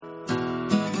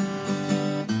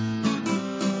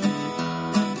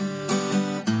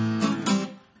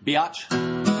biatch.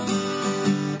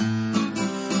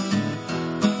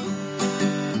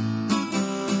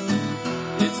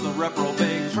 It's the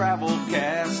Reprobate Travel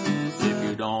Cast. If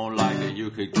you don't like it, you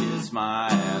could kiss my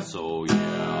ass, oh yeah.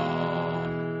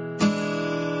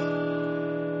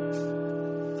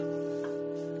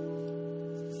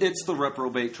 It's the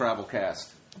Reprobate Travel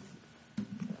Cast.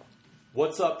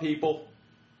 What's up, people?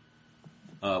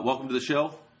 Welcome to the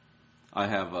show. I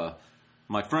have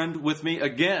my friend with me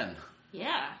again.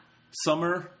 Yeah.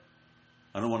 Sommer.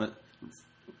 I don't want to.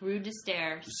 Rude to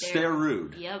stare.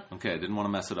 Sterud. Yep. Okay, I didn't want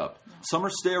to mess it up. No. Sommer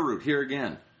Sterud here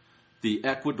again. The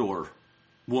Ecuador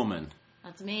woman.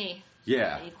 That's me.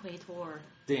 Yeah. Equator.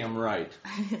 Damn right.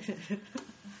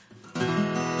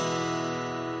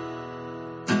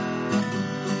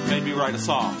 Made me write a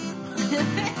song.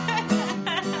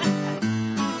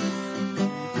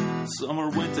 Summer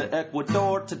went to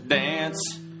Ecuador to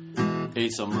dance.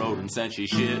 Ate some rodents and she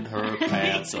shit her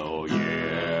pants. Oh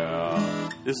yeah.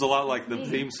 This is a lot like the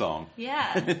theme song.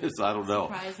 Yeah. I don't know.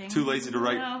 Surprising. Too lazy to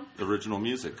write original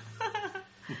music.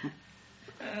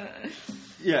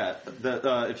 Yeah.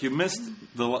 If you missed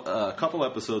a couple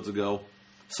episodes ago,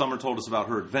 Summer told us about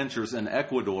her adventures in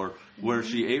Ecuador where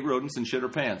she ate rodents and shit her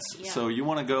pants. Yeah. So you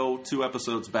want to go 2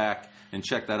 episodes back and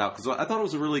check that out. Because I thought it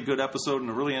was a really good episode and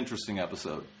a really interesting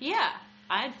episode. Yeah.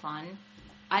 I had fun.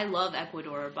 I love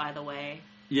Ecuador, by the way.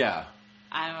 Yeah.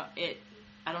 I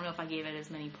don't know if I gave it as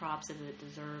many props as it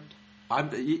deserved.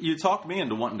 You talked me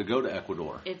into wanting to go to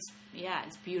Ecuador. It's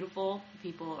beautiful.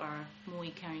 People are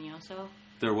muy cariñoso.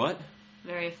 They're what?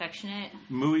 Very affectionate.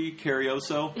 Muy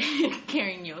carioso?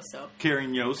 Cariñoso.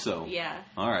 Cariñoso. Yeah.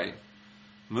 All right.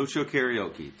 Mucho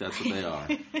karaoke. That's what they are.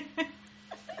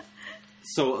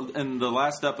 So, in the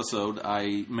last episode,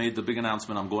 I made the big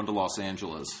announcement I'm going to Los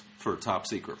Angeles for a top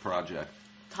secret project.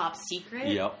 Top secret?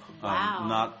 Yep. Wow. I'm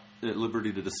not at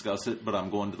liberty to discuss it, but I'm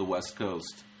going to the West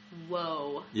Coast.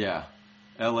 Whoa. Yeah.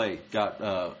 L.A. got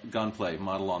gunplay,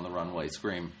 model on the runway,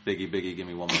 scream, Biggie, Biggie, give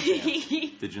me one more chance.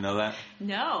 Did you know that?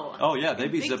 No. Oh, yeah, they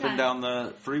be Big zipping time. down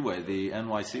the freeway, the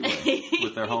NYC way,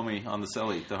 with their homie on the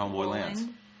celly, their homeboy Lance.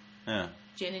 Yeah.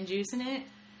 Gin and juice in it?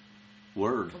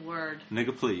 Word.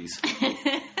 Nigga, please.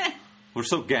 We're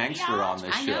so gangster on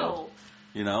this I show. know.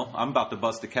 You know, I'm about to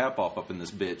bust the cap off up in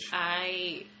this bitch.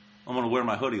 I'm going to wear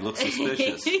my hoodie, look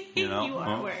suspicious. You know? You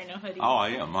are wearing a hoodie. Oh,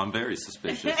 I am. I'm very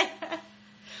suspicious.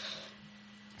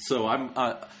 So I'm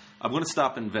going to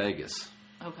stop in Vegas.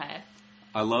 Okay.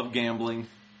 I love gambling.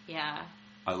 Yeah.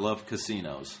 I love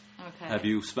casinos. Okay. Have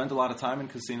you spent a lot of time in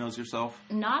casinos yourself?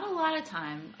 Not a lot of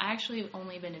time. I actually have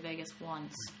only been to Vegas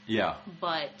once. Yeah.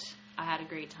 But I had a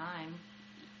great time.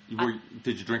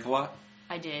 Did you drink a lot?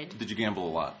 I did. Did you gamble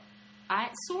a lot?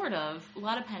 Sort of. A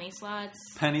lot of penny slots.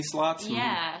 Penny slots?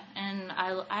 Yeah. And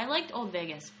I liked Old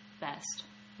Vegas best,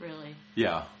 really.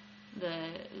 Yeah.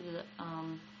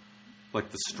 Like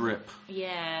the Strip.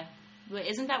 Yeah. But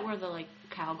isn't that where the,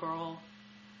 cowgirl...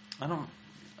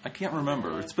 I can't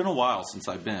remember. It's been a while since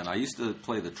I've been. I used to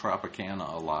play the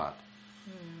Tropicana a lot.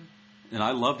 And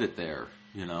I loved it there,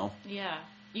 you know? Yeah.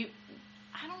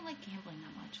 I don't like gambling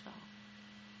that much, though.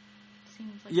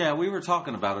 Seems like... Yeah, we were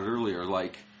talking about it earlier.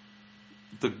 Like,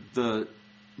 the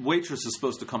waitress is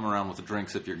supposed to come around with the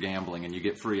drinks if you're gambling, and you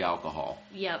get free alcohol.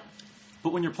 Yep.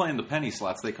 But when you're playing the penny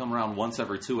slots, they come around once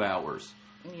every 2 hours.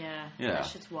 Yeah. Yeah. That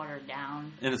shit's watered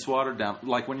down. And it's watered down.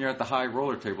 Like when you're at the high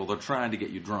roller table, they're trying to get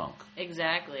you drunk.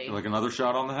 Exactly. They're like, another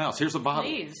shot on the house. Here's a bottle.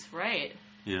 Please, right.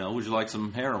 You know, would you like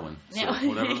some heroin? So, No.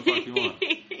 whatever the fuck you want.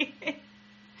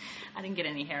 I didn't get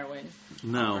any heroin.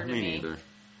 No, me neither.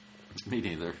 Me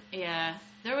neither. Yeah.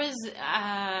 There was,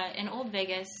 in Old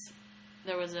Vegas,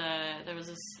 there was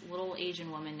this little Asian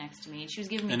woman next to me. She was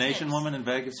giving me An tips. Asian woman in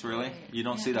Vegas, really? Right. You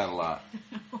don't Yeah. see that a lot.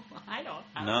 I don't.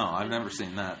 No, I've never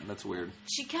seen that. That's weird.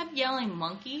 She kept yelling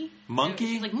monkey. Monkey?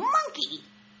 She was like, monkey!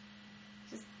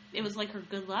 It was like her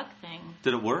good luck thing.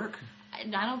 Did it work? I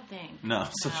don't think. No,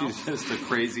 so she's just a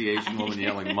crazy Asian woman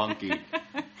yelling monkey.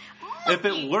 If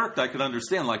it worked, I could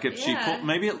understand. Like if she pulled,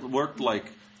 maybe it worked like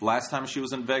last time she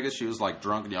was in Vegas, she was like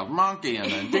drunk and yelled monkey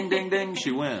and then ding, ding, ding,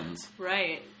 she wins.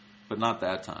 Right. But not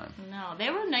that time. No, they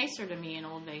were nicer to me in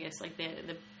Old Vegas. Like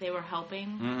they were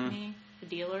helping me, the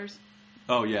dealers.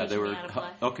 Oh yeah, they teaching were. me how to play.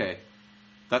 Okay,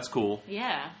 that's cool.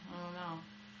 Yeah, I don't know.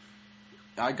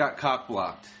 I got cock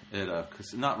blocked at a,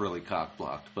 not really cock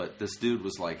blocked, but this dude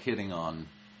was like hitting on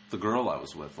the girl I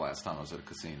was with last time I was at a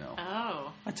casino.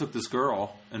 Oh. I took this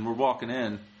girl and we're walking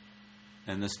in,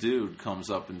 and this dude comes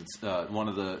up and one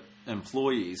of the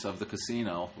employees of the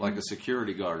casino, like a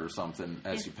security guard or something,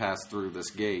 as you pass through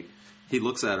this gate, he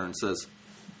looks at her and says,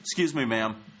 "Excuse me,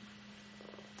 ma'am,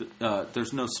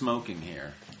 there's no smoking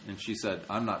here. And she said,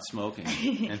 I'm not smoking.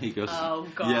 And he goes, oh,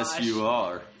 gosh. Yes, you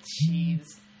are. Jeez.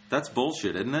 That's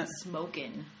bullshit, isn't it?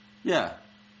 Smoking. Yeah.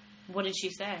 What did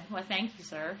she say? Well, thank you,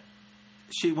 sir.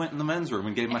 She went in the men's room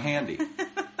and gave him a handy.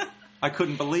 I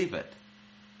couldn't believe it.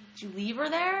 Did you leave her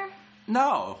there?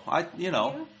 No.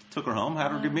 Took her home,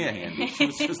 had her give me a handy. She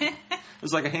was just, it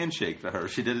was like a handshake to her.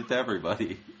 She did it to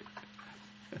everybody.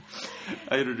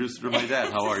 I introduced her to my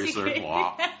dad. How are you, sir?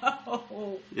 Wow.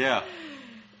 Yeah.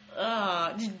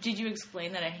 Did you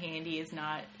explain that a handy is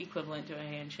not equivalent to a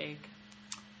handshake?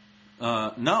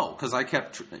 No, because I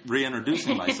kept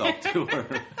reintroducing myself to her.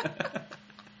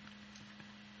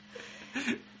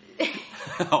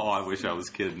 Oh, I wish I was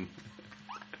kidding.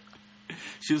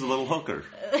 She was a little hooker.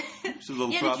 She was a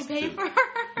little prostitute. Did you pay for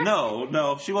her?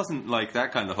 No, she wasn't like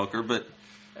that kind of hooker, but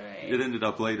right. It ended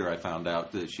up later I found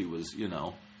out that she was,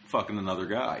 fucking another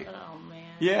guy. Oh, man.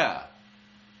 Yeah.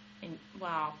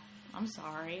 Wow. I'm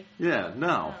sorry. Yeah,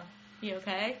 no. Oh. You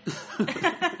okay?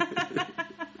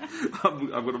 I'm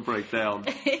going to break down.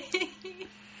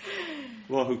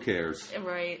 Well, who cares?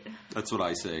 Right. That's what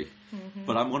I say. Mm-hmm.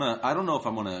 But I don't know if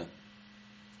I'm going to,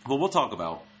 well, we'll talk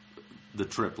about the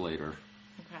trip later.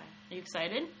 Okay. Are you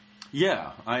excited?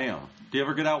 Yeah, I am. Do you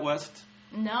ever get out west?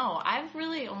 No, I've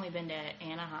really only been to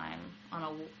Anaheim on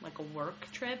a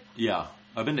work trip. Yeah,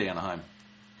 I've been to Anaheim.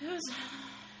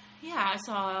 I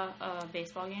saw a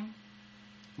baseball game.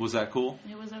 Was that cool?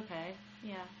 It was okay.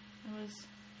 Yeah, it was.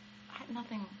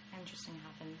 Nothing interesting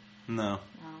happened. No.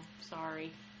 No,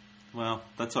 sorry. Well,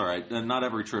 that's all right. Not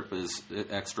every trip is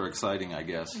extra exciting, I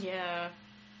guess. Yeah.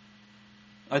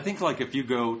 I think, if you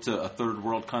go to a third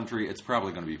world country, it's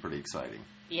probably going to be pretty exciting.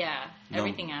 Yeah,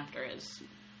 everything after is.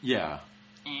 Yeah.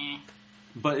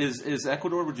 But is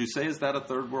Ecuador, would you say, is that a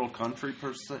third world country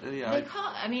per se? Yeah,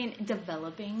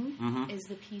 developing is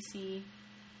the PC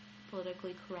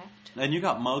politically correct. And you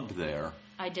got mugged there.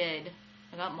 I did.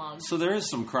 I got mugged. So there is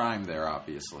some crime there,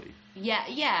 obviously. Yeah.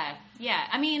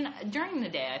 During the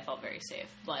day I felt very safe,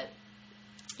 but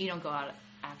you don't go out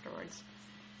afterwards.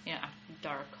 After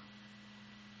dark,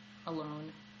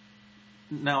 alone.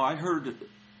 Now, I heard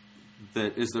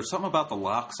that, is there something about the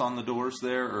locks on the doors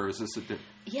there, or is this a different...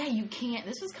 Yeah, you can't.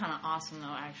 This was kind of awesome, though,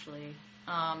 actually.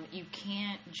 You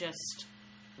can't just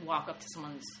walk up to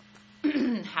someone's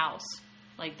house.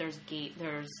 There's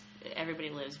everybody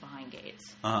lives behind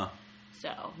gates. Uh-huh.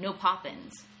 So, no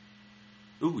pop-ins.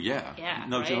 Ooh, yeah. Yeah,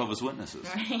 no right? Jehovah's Witnesses.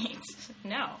 Right.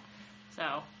 No.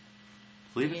 So.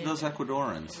 Leave it to those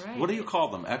Ecuadorians. Right. What do you call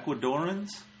them? Ecuadorians?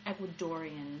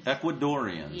 Ecuadorians.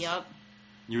 Ecuadorians. Yep.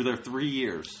 You were there 3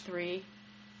 years. Three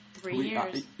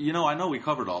years. I know we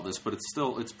covered all this, but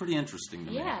it's pretty interesting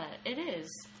to me. Yeah, it is.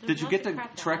 Did you get to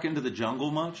trek into the jungle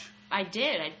much? I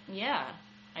did.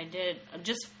 I did.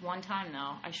 Just one time,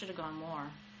 though. I should have gone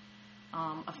more.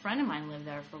 A friend of mine lived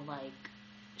there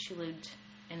she lived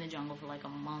in the jungle for a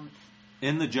month.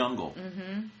 In the jungle?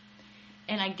 Mm-hmm.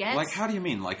 And I guess... how do you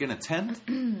mean? In a tent?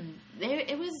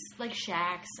 It was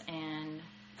shacks and...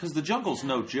 Because the jungle's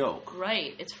no joke.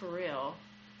 Right. It's for real.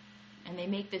 And they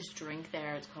make this drink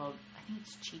there. It's called, I think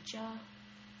it's chicha.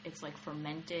 It's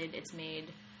fermented. It's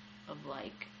made of I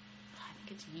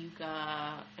think it's yucca.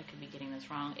 I could be getting this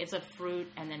wrong. It's a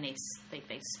fruit, and then they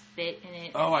spit in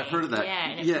it. Oh, I've heard of that.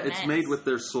 Yeah, it's made with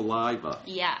their saliva.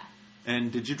 Yeah.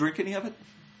 And did you drink any of it?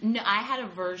 No, I had a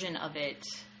version of it,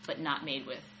 but not made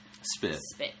with spit.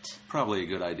 Probably a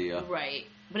good idea. Right.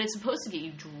 But it's supposed to get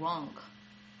you drunk.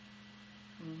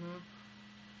 Mm-hmm.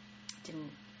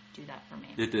 Didn't do that for me.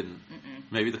 It didn't. Mm-mm.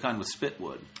 Maybe the kind with spit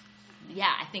would.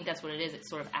 Yeah, I think that's what it is. It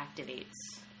sort of activates.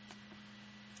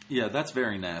 Yeah, that's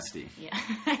very nasty. Yeah,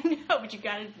 I know, but you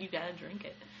gotta drink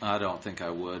it. I don't think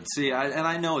I would. See,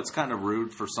 I know it's kind of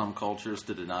rude for some cultures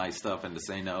to deny stuff and to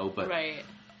say no, but right.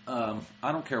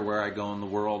 I don't care where I go in the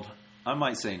world. I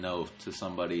might say no to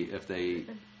somebody if they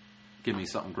give me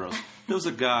something gross. There was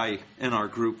a guy in our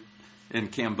group in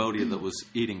Cambodia that was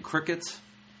eating crickets.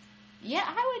 Yeah,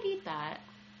 I would eat that.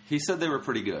 He said they were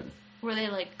pretty good. Were they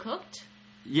cooked?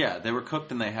 Yeah, they were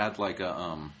cooked and they had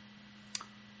a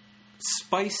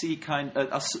spicy kind.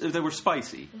 They were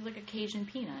spicy. It was like a Cajun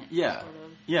peanut. Yeah, sort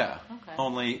of. Yeah. Okay.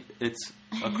 Only it's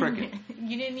a cricket.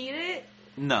 You didn't eat it?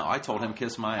 No, I told him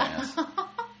kiss my ass.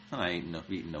 I ain't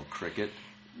eating no cricket.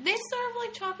 They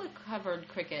serve chocolate-covered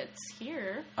crickets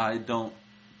here. I don't.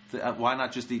 Why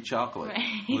not just eat chocolate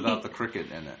without the cricket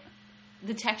in it?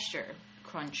 The texture,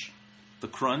 crunch. The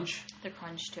crunch? The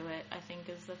crunch to it, I think,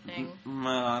 is the thing.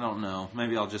 I don't know.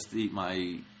 Maybe I'll just eat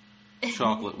my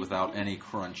chocolate without any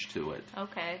crunch to it.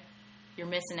 Okay. You're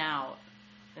missing out.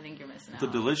 I think you're missing out. The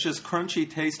delicious, crunchy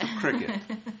taste of cricket.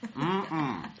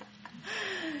 Mm-mm.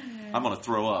 I'm going to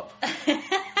throw up.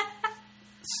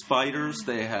 Spiders,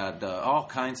 they had all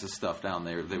kinds of stuff down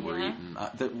there they were eating.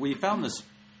 We found this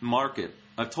market.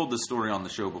 I've told this story on the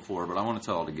show before, but I want to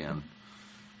tell it again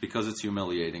because it's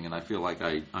humiliating, and I feel like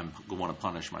I want to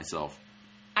punish myself.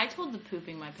 I told the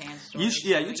pooping my pants story.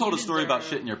 You told a story about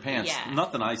shitting your pants. Yeah.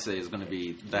 Nothing I say is going to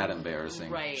be that embarrassing.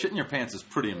 Right. Shitting your pants is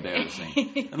pretty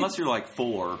embarrassing. Unless you're like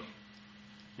 4,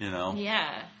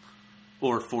 Yeah.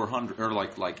 Or 400, or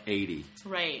like 80.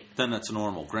 Right. Then that's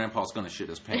normal. Grandpa's going to shit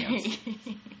his pants.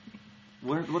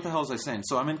 What the hell was I saying?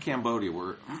 So I'm in Cambodia,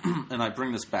 and I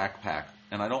bring this backpack,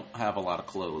 and I don't have a lot of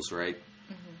clothes, right?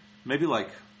 Mm-hmm. Maybe like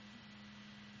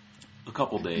a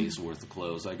couple days worth of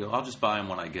clothes. I go, I'll just buy them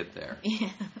when I get there. Yeah.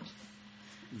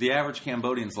 The average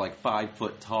Cambodian's like 5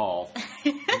 foot tall,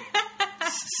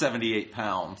 78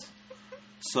 pounds.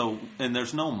 So, and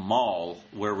there's no mall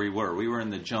where we were. We were in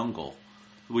the jungle.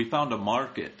 We found a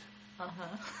market.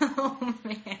 Uh-huh. Oh,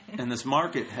 man. And this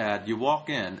market you walk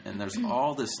in, and there's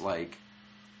all this, like,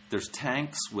 there's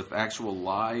tanks with actual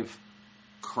live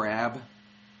crab,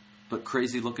 but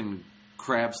crazy-looking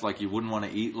crabs like you wouldn't want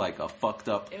to eat, like a fucked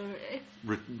up,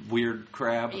 weird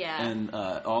crab. Yeah. And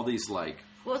all these, like...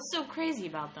 What's so crazy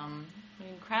about them? I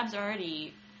mean, crabs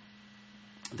already...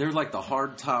 They're like the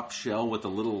hard top shell with the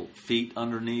little feet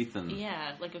underneath. And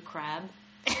yeah, like a crab.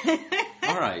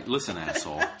 All right, listen,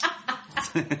 asshole.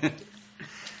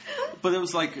 But it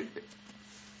was like,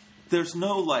 there's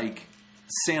no, like,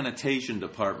 sanitation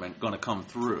department going to come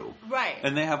through. Right.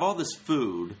 And they have all this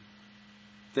food.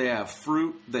 They have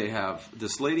fruit.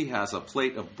 This lady has a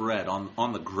plate of bread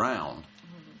on the ground.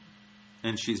 Mm-hmm.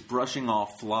 And she's brushing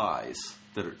off flies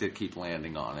that keep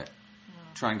landing on it,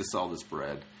 trying to sell this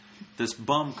bread. This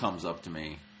bum comes up to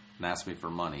me and asks me for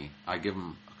money. I give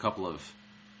him a couple of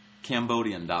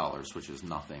Cambodian dollars, which is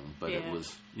nothing, but it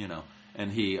was,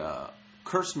 and he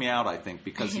cursed me out, I think,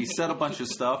 because he said a bunch of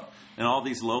stuff, and all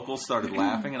these locals started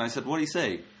laughing, and I said, what did he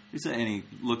say? And he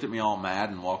looked at me all mad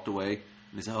and walked away,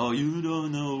 and he said, oh, you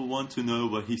don't want to know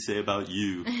what he say about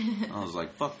you. I was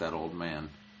like, fuck that old man.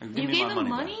 Give you me gave my him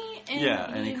money?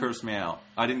 And he cursed me out.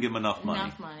 I didn't give him enough money.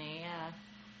 Enough money, yeah.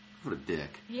 What a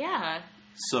dick. Yeah.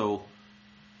 So,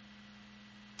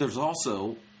 there's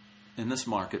also, in this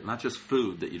market, not just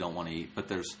food that you don't want to eat, but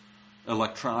there's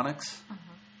electronics,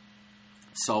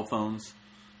 cell phones,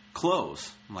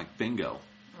 clothes. I'm like, bingo.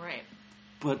 Right.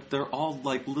 But they're all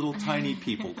like little tiny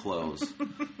people clothes.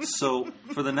 So,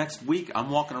 for the next week,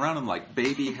 I'm walking around in like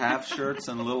baby half shirts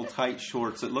and little tight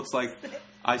shorts. It looks like,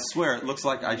 I swear, it looks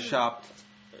like I shopped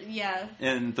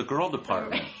in the girl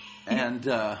department. And,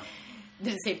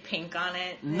 did it say pink on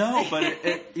it? No, but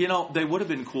they would have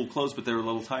been cool clothes, but they were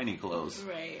little tiny clothes.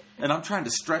 Right. And I'm trying to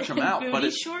stretch them out.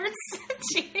 Booty shorts?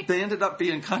 They ended up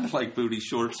being kind of like booty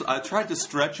shorts. I tried to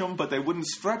stretch them, but they wouldn't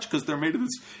stretch because they're made of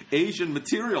this Asian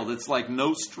material that's like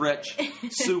no stretch,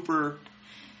 super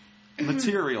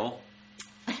material.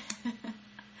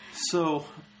 So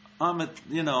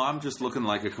I'm just looking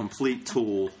like a complete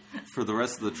tool for the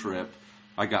rest of the trip.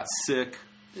 I got sick.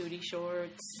 Booty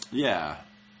shorts. Yeah.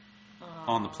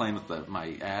 On the plane with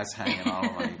my ass hanging out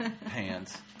of my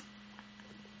hands.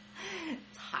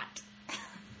 It's hot.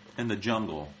 In the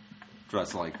jungle,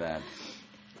 dressed like that.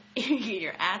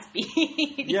 Your ass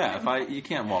beat. Yeah, you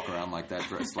can't walk around like that,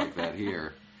 dressed like that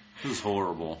here. It was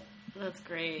horrible. That's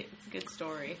great. It's a good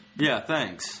story. Yeah,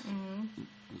 thanks. Mm-hmm.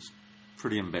 It was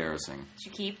pretty embarrassing. Did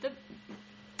you keep the...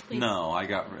 Please? No,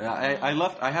 I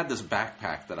left. I had this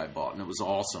backpack that I bought, and it was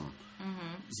awesome.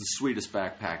 Mm-hmm. It was the sweetest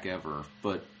backpack ever,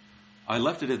 but I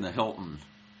left it in the Hilton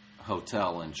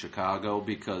Hotel in Chicago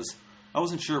because I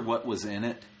wasn't sure what was in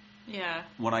it. Yeah.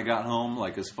 When I got home,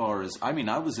 like as far as, I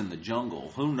was in the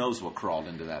jungle. Who knows what crawled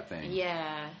into that thing?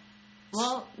 Yeah.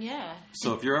 Well, yeah.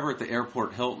 So if you're ever at the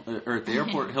airport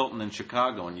Hilton in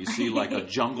Chicago and you see like a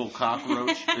jungle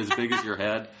cockroach as big as your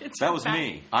head, that was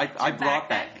me. I brought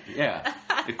that. Yeah.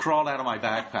 It crawled out of my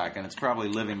backpack and it's probably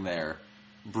living there,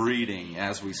 breeding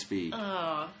as we speak.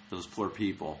 Oh. Those poor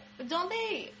people. But don't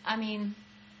they,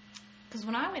 because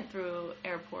when I went through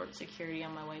airport security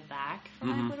on my way back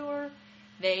from Ecuador,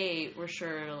 they were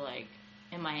sure, like,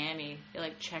 in Miami, they,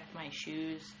 like, checked my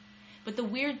shoes. But the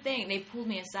weird thing, they pulled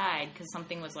me aside because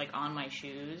something was, like, on my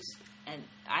shoes. And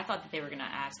I thought that they were going to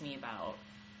ask me about...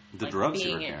 The drugs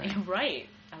you were carrying. Right.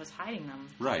 I was hiding them.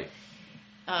 Right.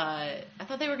 I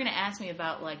thought they were going to ask me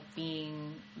about, like,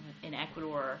 being in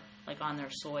Ecuador, like, on their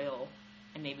soil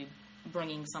and maybe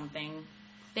bringing something.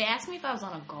 They asked me if I was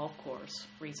on a golf course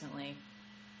recently.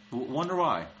 Wonder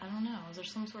why? I don't know. Is there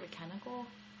some sort of chemical?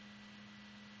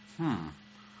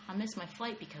 I missed my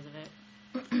flight because of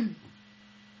it.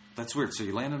 That's weird. So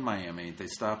you land in Miami. They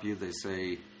stop you. They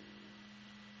say,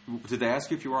 Did they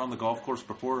ask you if you were on the golf course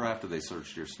before or after they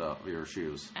searched your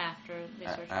shoes? After they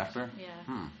searched. After? Yeah.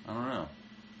 I don't know.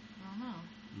 I don't know.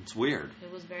 It's weird.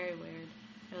 It was very weird.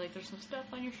 They're like, there's some stuff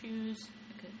on your shoes.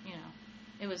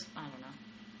 It was, I don't know.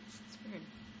 It's weird.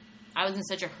 I was in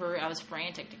such a hurry. I was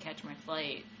frantic to catch my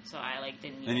flight, so I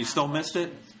didn't even. And you still missed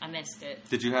it? I missed it.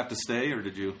 Did you have to stay, or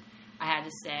did you? I had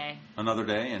to stay. Another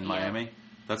day in Miami?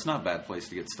 That's not a bad place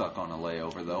to get stuck on a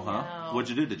layover, though, huh? No. What'd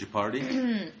you do? Did you party?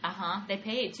 They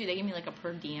paid, too. They gave me, a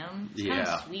per diem. It's kind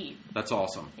of sweet. That's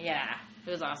awesome. Yeah. It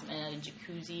was awesome. And a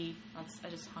jacuzzi. I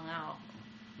just hung out.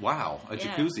 Wow. A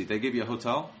jacuzzi. They gave you a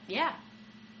hotel? Yeah.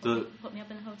 Put me up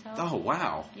in the hotel. Oh,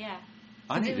 wow. Yeah.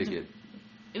 I need to get...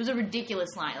 It was a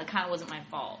ridiculous line. It kind of wasn't my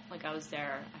fault. I was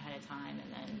there ahead of time,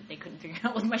 and then they couldn't figure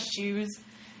out with my shoes.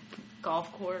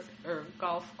 Golf course,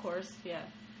 yeah.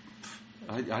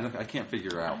 I can't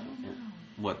figure out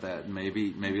what that...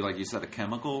 Maybe like you said, a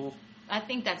chemical? I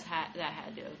think that had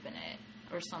to open it,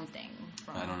 or something.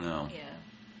 I don't know.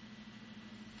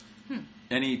 Yeah.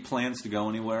 Any plans to go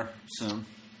anywhere soon?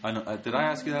 Did I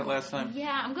ask you that last time?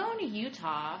 Yeah, I'm going to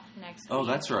Utah next week. Oh,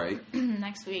 that's right.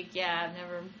 Next week, yeah. I've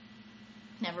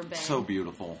never been. So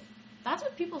beautiful. That's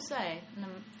what people say.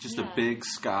 Just a big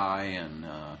sky and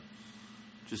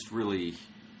just really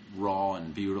raw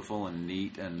and beautiful and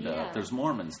neat. And there's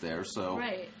Mormons there, so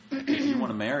right. If you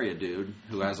want to marry a dude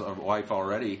who has a wife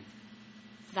already,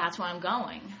 that's where I'm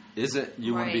going. Is it?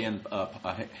 You want to be in a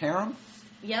harem?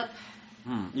 Yep.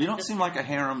 You don't seem like a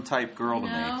harem type girl to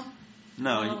me.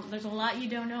 No. Well, there's a lot you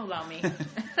don't know about me.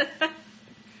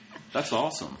 That's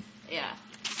awesome. Yeah.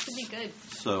 Should be good.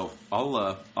 So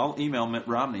I'll email Mitt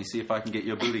Romney, see if I can get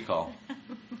you a booty call.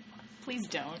 Please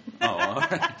don't. Oh, all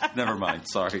right. Never mind.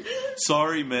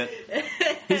 Sorry, Mitt.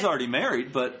 He's already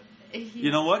married, but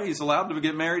you know what? He's allowed to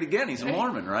get married again. He's a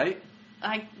Mormon, right?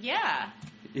 Yeah.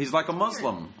 He's like a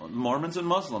Muslim. Mormons and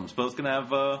Muslims both can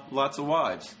have lots of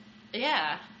wives.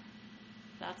 Yeah.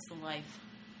 That's the life.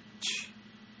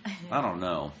 I don't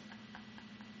know.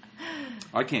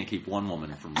 I can't keep one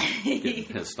woman from getting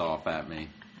pissed off at me.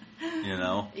 You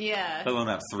know? Yeah. I don't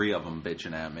have 3 of them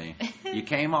bitching at me. You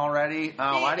came already?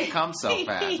 Oh, why'd you come so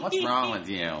fast? What's wrong with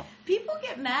you? People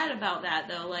get mad about that,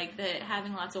 though,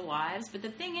 having lots of wives. But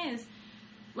the thing is,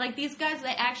 these guys,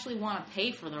 they actually want to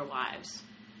pay for their wives.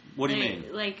 What do you mean?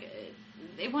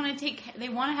 They want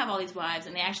to have all these wives,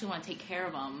 and they actually want to take care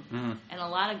of them. Mm-hmm. And a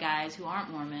lot of guys who aren't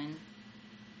Mormon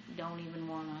don't even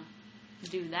want to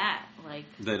do that.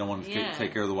 They don't want to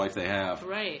take care of the wife they have.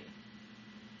 Right.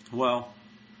 Well,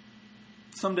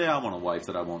 someday I want a wife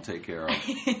that I won't take care of.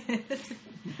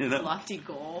 You know? Lofty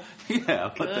goal.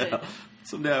 Yeah. What the hell?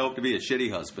 Someday I hope to be a shitty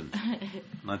husband.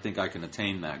 And I think I can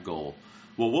attain that goal.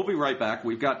 Well, we'll be right back.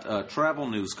 We've got travel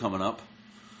news coming up.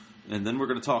 And then we're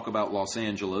going to talk about Los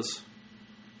Angeles.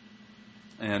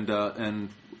 And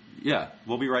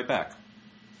we'll be right back.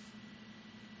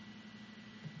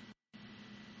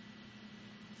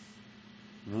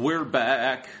 We're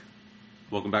back.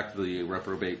 Welcome back to the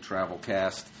Reprobate Travel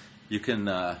Cast. You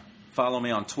can follow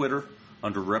me on Twitter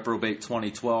under Reprobate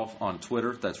 2012 on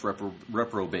Twitter. That's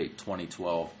Reprobate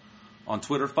 2012 on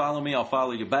Twitter. Follow me. I'll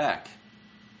follow you back.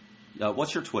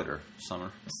 What's your Twitter,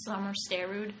 Sommer? Sommer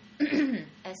Sterud.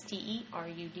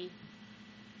 Sterud.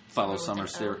 Follow Sommer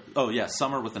Sterud. Oh, yeah,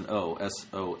 Sommer with an O.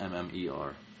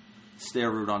 Sommer.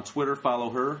 Sterud on Twitter.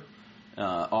 Follow her.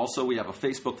 Also, we have a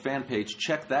Facebook fan page.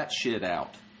 Check that shit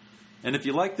out. And if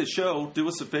you like the show, do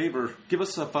us a favor. Give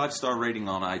us a 5-star rating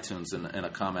on iTunes and a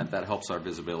comment. That helps our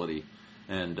visibility,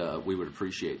 and we would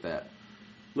appreciate that.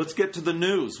 Let's get to the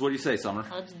news. What do you say, Sommer?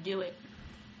 Let's do it.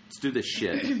 Let's do this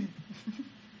shit.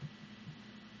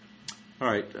 All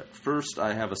right. First,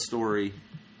 I have a story.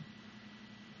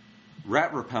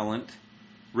 Rat repellent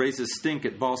raises stink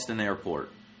at Boston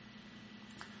airport.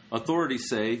 Authorities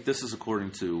say, this is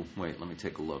according to, let me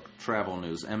take a look, travel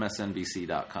news,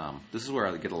 MSNBC.com. This is where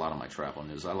I get a lot of my travel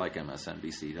news. I like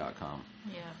MSNBC.com.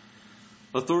 Yeah.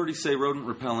 Authorities say rodent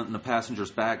repellent in a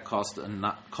passenger's bag caused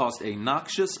a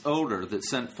noxious odor that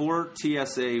sent 4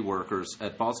 TSA workers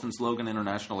at Boston's Logan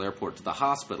International Airport to the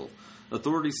hospital.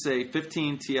 Authorities say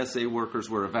 15 TSA workers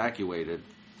were evacuated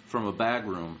from a bag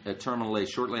room at Terminal A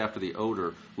shortly after the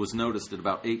odor was noticed at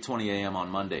about 8:20 a.m. on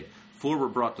Monday. 4 were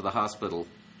brought to the hospital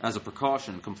as a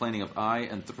precaution, complaining of eye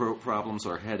and throat problems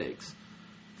or headaches.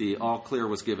 The all clear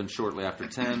was given shortly after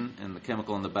 10, and the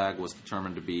chemical in the bag was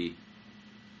determined to be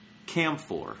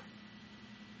camphor.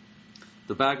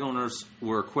 The bag owners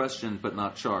were questioned but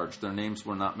not charged. Their names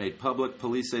were not made public.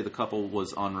 Police say the couple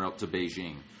was en route to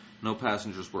Beijing. No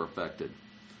passengers were affected.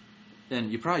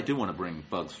 And you probably do want to bring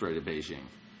bug spray to Beijing.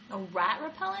 A rat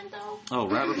repellent, though? Oh,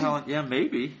 rat repellent? Yeah,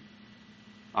 maybe.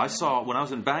 When I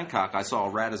was in Bangkok, I saw a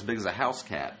rat as big as a house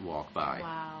cat walk by.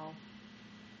 Wow.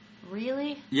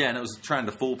 Really? Yeah, and it was trying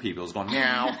to fool people. It was going,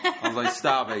 meow. I was like,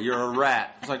 stop it, you're a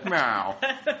rat. It's like, meow.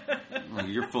 I'm like,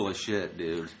 you're full of shit,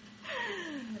 dude.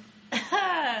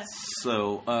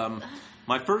 So,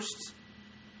 my first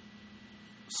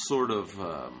sort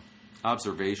of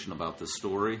observation about this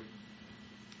story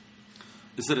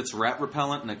is that it's rat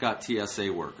repellent and it got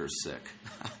TSA workers sick.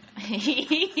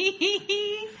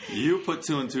 You put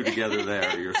 2 and 2 together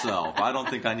there yourself. I don't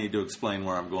think I need to explain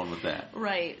where I'm going with that.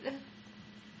 Right.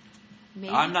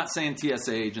 Maybe. I'm not saying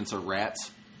TSA agents are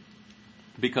rats,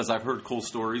 because I've heard cool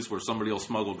stories where somebody will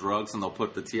smuggle drugs and they'll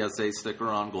put the TSA sticker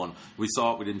on going, we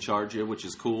saw it, we didn't charge you, which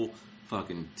is cool.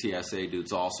 Fucking TSA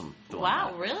dude's awesome doing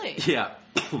wow, that. Really? Yeah.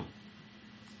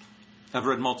 I've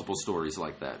read multiple stories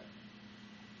like that.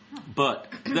 But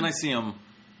then I see them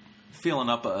feeling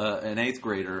up an 8th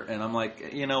grader, and I'm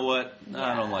like, you know what?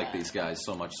 I don't like these guys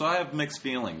so much. So I have mixed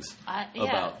feelings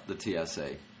about the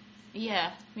TSA.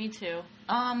 Yeah, me too.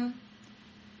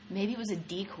 Maybe it was a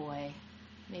decoy.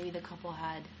 Maybe the couple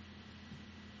had...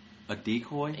 A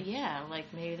decoy? Yeah,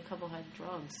 like maybe the couple had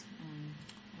drugs. And,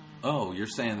 oh, you're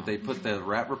saying they put the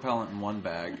rat repellent in one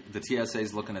bag, the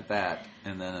TSA's looking at that,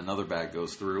 and then another bag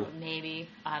goes through? Maybe.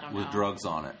 I don't know. With drugs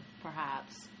on it.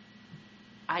 Perhaps.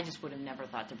 I just would have never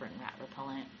thought to bring rat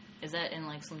repellent. Is that in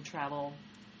like some travel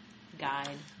guide?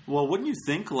 Well, wouldn't you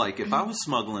think, like, if I was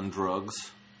smuggling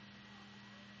drugs,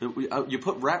 you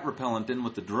put rat repellent in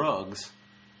with the drugs,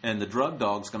 and the drug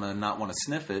dog's going to not want to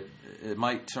sniff it, it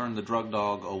might turn the drug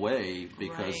dog away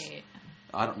because right.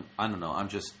 I don't know. I'm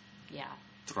just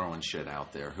throwing shit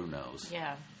out there. Who knows?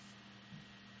 Yeah.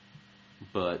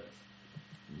 But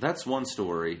that's one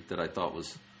story that I thought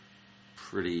was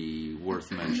pretty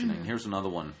worth mentioning. Here's another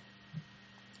one.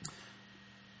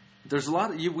 There's a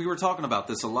lot of we were talking about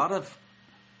this. A lot of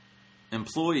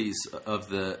employees of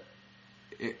the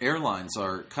airlines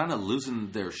are kind of losing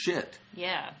their shit.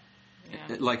 Yeah.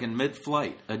 Like in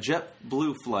mid-flight, a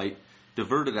JetBlue flight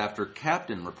diverted after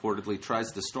captain reportedly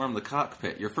tries to storm the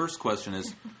cockpit. Your first question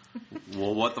is,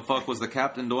 well, what the fuck was the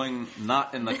captain doing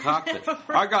not in the cockpit?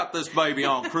 I got this baby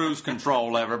on cruise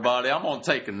control, everybody. I'm going to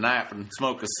take a nap and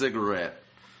smoke a cigarette.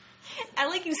 I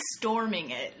like he's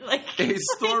storming it. Like he's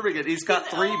storming it. He's got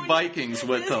 3 Vikings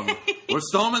with him. We're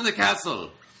storming the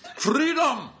castle.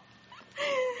 Freedom!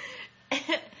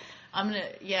 I'm going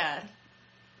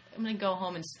to go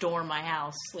home and storm my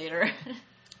house later.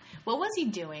 What was he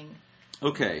doing?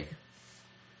 Okay.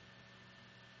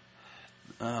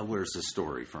 Where's the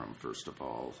story from, first of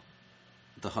all?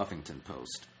 The Huffington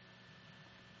Post.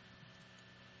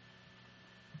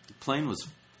 The plane was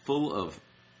full of,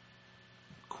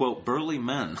 quote, burly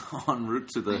men en route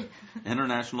to the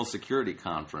International Security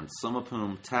Conference, some of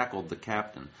whom tackled the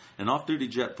captain. An off-duty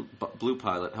JetBlue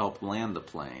pilot helped land the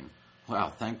plane.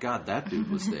 Wow, thank God that dude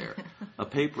was there. The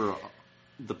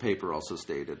paper also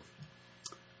stated,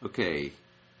 okay,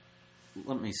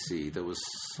 let me see. There was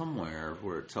somewhere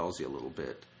where it tells you a little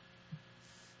bit.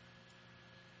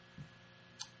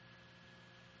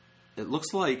 It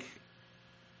looks like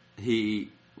he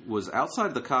was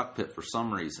outside the cockpit for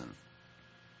some reason.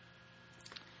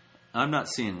 I'm not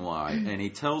seeing why. And he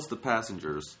tells the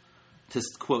passengers to,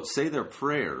 quote, say their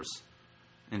prayers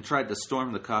and tried to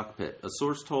storm the cockpit. A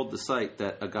source told the site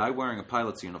that a guy wearing a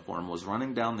pilot's uniform was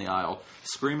running down the aisle,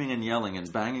 screaming and yelling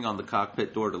and banging on the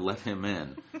cockpit door to let him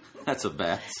in. That's a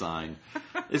bad sign.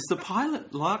 Is the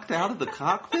pilot locked out of the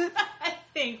cockpit? I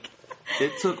think.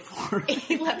 It took 4...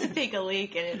 He left to take a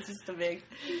leak, and it's just a big...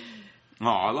 Oh,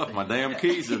 I left my damn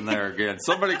keys in there again.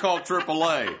 Somebody call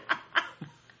AAA.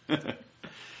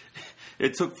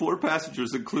 It took 4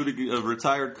 passengers, including a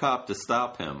retired cop, to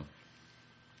stop him.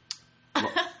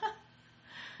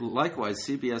 Likewise,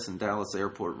 CBS in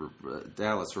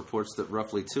Dallas reports that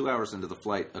roughly 2 hours into the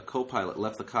flight, a co-pilot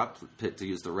left the cockpit to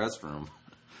use the restroom.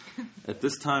 At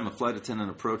this time, a flight attendant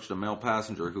approached a male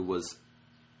passenger who was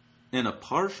in a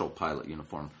partial pilot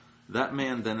uniform. That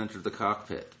man then entered the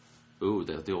cockpit. Ooh,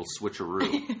 the old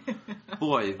switcheroo.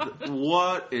 Boy,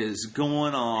 what is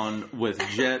going on with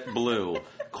JetBlue?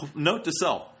 Note to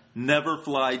self, never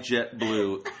fly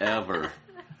JetBlue ever.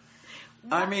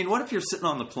 I mean, what if you're sitting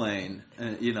on the plane,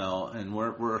 and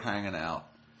we're hanging out,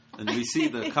 and we see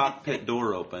the cockpit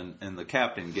door open, and the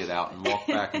captain get out and walk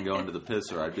back and go into the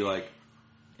pisser? I'd be like...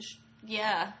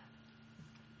 Yeah.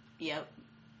 Yep.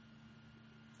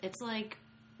 It's like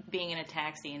being in a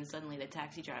taxi and suddenly the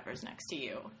taxi driver's next to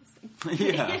you.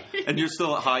 Yeah, and you're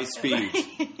still at high speed.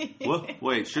 What?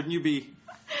 Wait, shouldn't you be...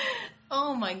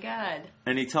 Oh, my God.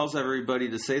 And he tells everybody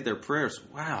to say their prayers.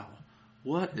 Wow.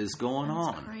 What is going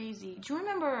on? That's crazy. Do you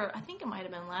remember, I think it might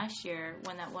have been last year,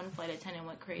 when that one flight attendant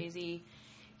went crazy?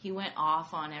 He went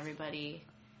off on everybody,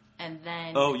 and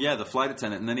then... Oh, yeah, the flight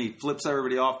attendant. And then he flips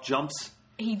everybody off, jumps...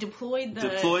 He deployed the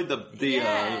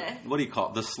what do you call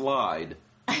it? The slide.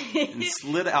 And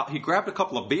slid out. He grabbed a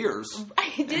couple of beers.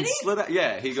 Did he? Slid out.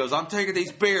 Yeah, he goes, I'm taking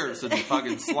these beers. And he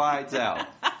fucking slides out.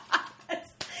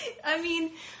 I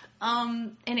mean,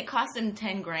 and it cost him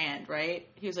 $10,000, right?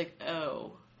 He was like,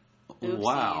 oh. Oopsies.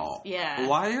 Wow. Yeah.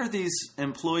 Why are these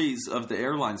employees of the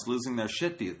airlines losing their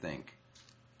shit, do you think?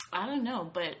 I don't know,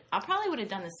 but I probably would have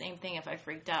done the same thing if I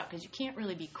freaked out, because you can't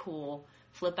really be cool,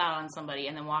 flip out on somebody,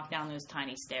 and then walk down those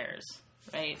tiny stairs,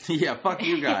 right? Yeah, fuck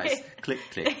you guys. Click,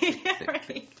 click, click, Yeah, click, right.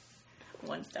 click.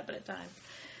 One step at a time.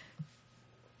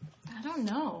 I don't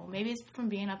know. Maybe it's from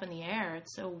being up in the air.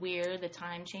 It's so weird. The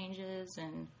time changes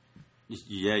and...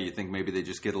 Yeah, you think maybe they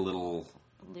just get a little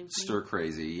loopy. stir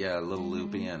crazy. Yeah, a little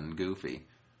loopy and goofy.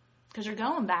 Because you're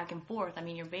going back and forth. I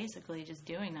mean, you're basically just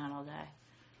doing that all day.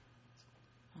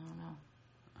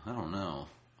 I don't know.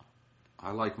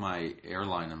 I like my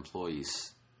airline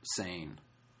employees sane.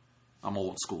 I'm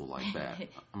old school like that.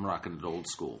 I'm rocking it old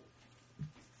school.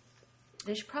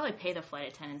 They should probably pay the flight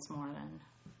attendants more than...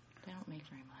 They don't make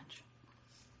very much.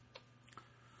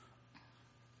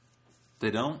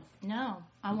 They don't? No.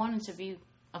 I wanted to be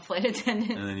a flight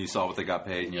attendant. And then you saw what they got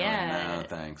paid and you're like, nah,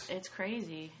 thanks. It's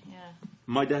crazy. Yeah.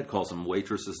 My dad calls them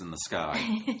waitresses in the sky.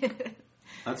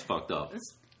 That's fucked up.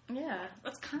 Yeah.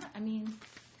 That's kind of,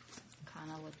 kind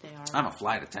of what they are. I'm a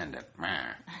flight attendant.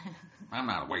 I'm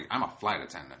not a wait. I'm a flight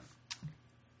attendant.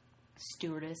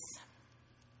 Stewardess.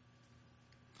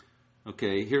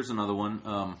 Okay, here's another one.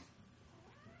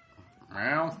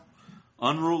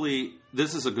 Unruly.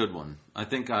 This is a good one. I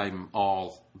think I'm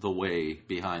all the way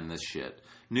behind this shit.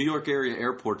 New York area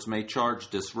airports may charge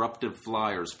disruptive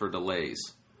flyers for delays.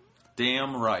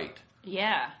 Damn right.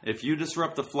 Yeah. If you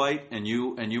disrupt the flight and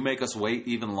you make us wait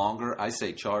even longer, I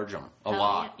say charge them a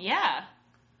lot. Yeah.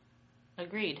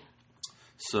 Agreed.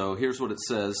 So here's what it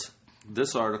says.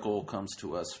 This article comes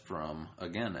to us from,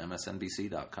 again,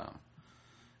 MSNBC.com.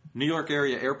 New York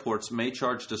area airports may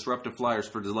charge disruptive flyers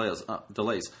for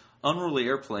delays. Unruly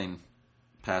airplane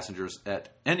passengers at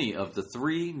any of the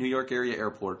 3 New York area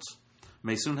airports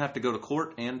may soon have to go to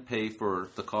court and pay for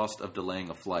the cost of delaying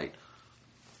a flight.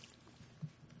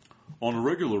 On a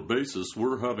regular basis,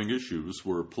 we're having issues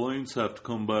where planes have to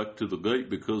come back to the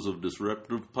gate because of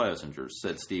disruptive passengers,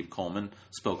 said Steve Coleman,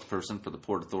 spokesperson for the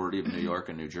Port Authority of New York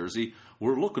and New Jersey.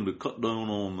 We're looking to cut down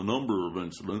on the number of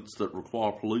incidents that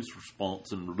require police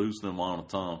response and reduce the amount of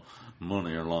time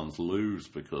money airlines lose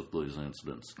because of these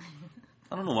incidents.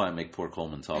 I don't know why I make poor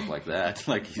Coleman talk like that,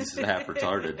 like he's half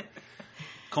retarded.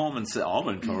 Coleman said, I'm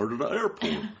in charge of the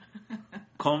airport.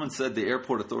 Coleman said the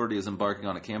airport authority is embarking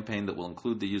on a campaign that will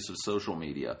include the use of social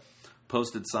media,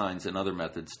 posted signs, and other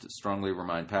methods to strongly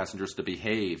remind passengers to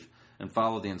behave and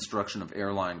follow the instruction of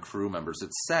airline crew members.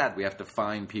 It's sad we have to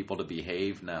find people to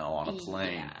behave now on a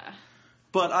plane. Yeah.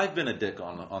 But I've been a dick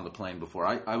on the plane before.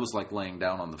 I was like laying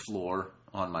down on the floor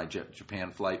on my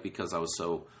Japan flight because I was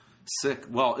so sick.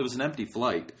 Well, it was an empty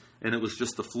flight, and it was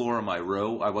just the floor of my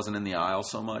row. I wasn't in the aisle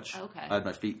so much. Okay. I had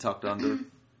my feet tucked under.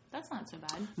 That's not so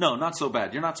bad. No, not so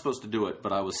bad. You're not supposed to do it,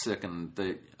 but I was sick, and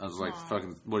I was like,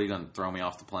 fucking, what, are you going to throw me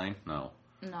off the plane? No.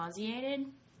 Nauseated?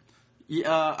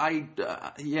 Yeah,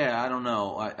 I don't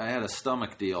know. I had a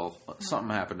stomach deal. Something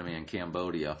happened to me in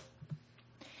Cambodia.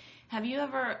 Have you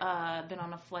ever been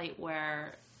on a flight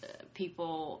where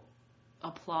people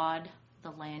applaud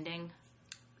the landing?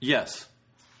 Yes.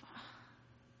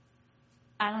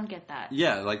 I don't get that.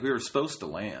 Yeah, like we were supposed to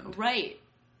land. Right.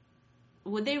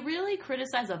 Would they really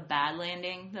criticize a bad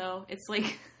landing, though? It's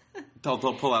like... They'll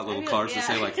pull out little cards to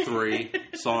say, like, 3.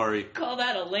 Sorry. Call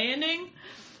that a landing?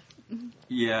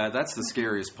 Yeah, that's the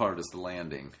scariest part is the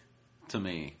landing, to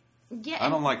me. Yeah. I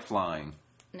don't like flying.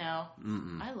 No.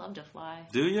 Mm-mm. I love to fly.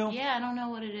 Do you? Yeah, I don't know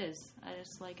what it is. I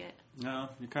just like it. No,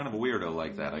 you're kind of a weirdo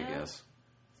like that, I guess.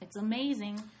 It's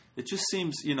amazing. It just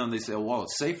seems, they say, well,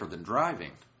 it's safer than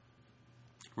driving.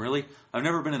 Really? I've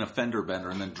never been in a fender bender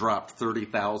and then dropped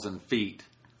 30,000 feet.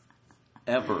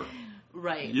 Ever.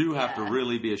 Right. You have to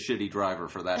really be a shitty driver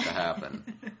for that to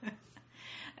happen.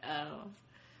 Oh.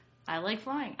 I like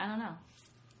flying. I don't know.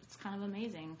 It's kind of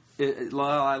amazing.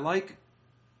 I like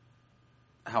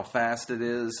how fast it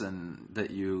is and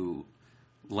that you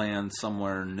land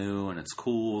somewhere new and it's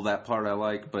cool. That part I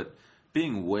like. But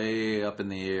being way up in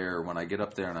the air, when I get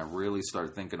up there and I really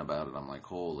start thinking about it, I'm like,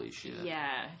 holy shit.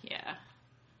 Yeah.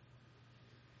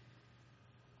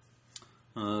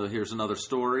 Here's another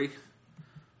story.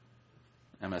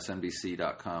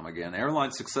 MSNBC.com again.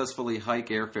 Airlines successfully hike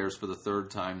airfares for the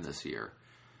third time this year.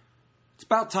 It's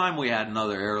about time we had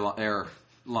another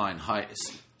airline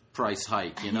price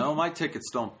hike, you know? My tickets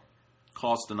don't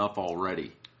cost enough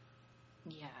already.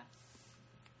 Yeah.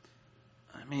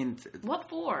 I mean... What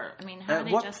for? I mean, how are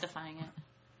they justifying it?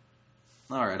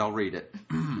 All right, I'll read it.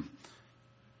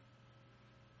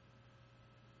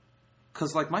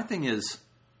 Because, like, my thing is,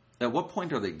 at what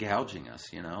point are they gouging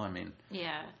us, you know? I mean...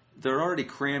 Yeah. They're already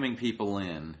cramming people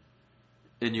in,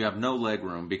 and you have no leg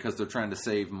room because they're trying to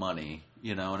save money,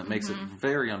 you know, and it makes it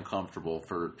very uncomfortable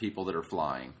for people that are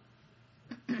flying.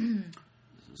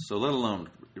 So let alone...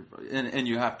 And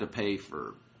you have to pay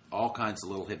for all kinds of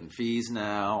little hidden fees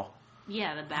now.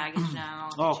 Yeah, the baggage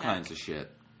now. All kinds of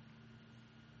shit.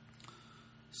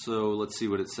 So let's see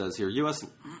what it says here. U.S.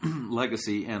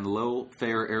 Legacy and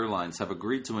low-fare airlines have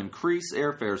agreed to increase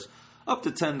airfares up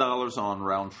to $10 on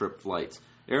round-trip flights.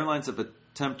 Airlines have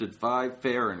attempted 5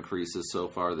 fare increases so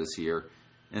far this year,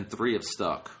 and 3 have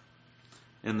stuck.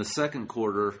 In the second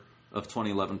quarter of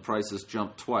 2011, prices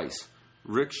jumped twice.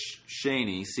 Rick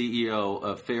Shaney, CEO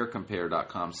of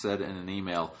FareCompare.com, said in an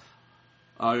email,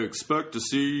 "I expect to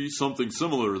see something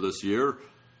similar this year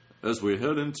as we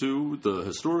head into the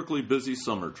historically busy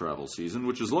summer travel season,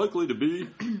 which is likely to be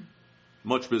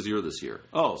much busier this year."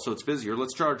 Oh, so it's busier.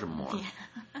 Let's charge them more.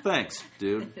 Yeah. Thanks,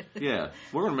 dude. Yeah,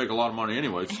 we're going to make a lot of money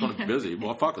anyway. It's going to be busy.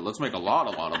 Well, fuck it. Let's make a lot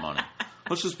of money.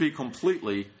 Let's just be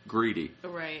completely greedy.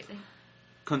 Right.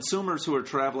 Consumers who are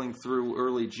traveling through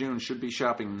early June should be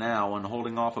shopping now and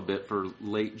holding off a bit for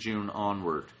late June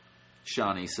onward,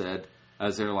 Shani said,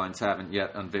 as airlines haven't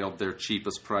yet unveiled their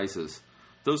cheapest prices.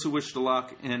 Those who wish to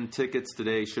lock in tickets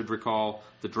today should recall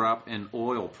the drop in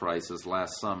oil prices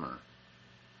last summer.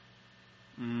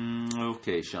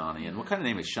 Okay, Shani. And what kind of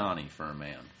name is Shani for a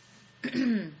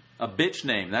man? A bitch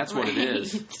name. That's what it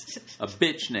is. A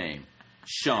bitch name.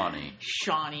 Shani.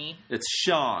 Shawnee. It's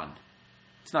Sean.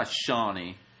 It's not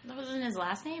Shawnee. That wasn't his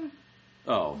last name?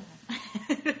 Oh.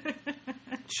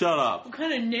 Shut up. What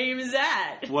kind of name is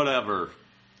that? Whatever.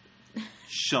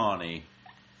 Shawnee.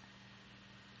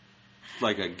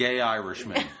 Like a gay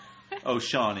Irishman.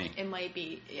 O'Shawnee. It might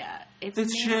be, yeah. It's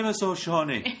Seamus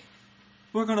O'Shawnee.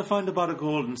 We're going to find a pot of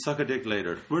gold and suck a dick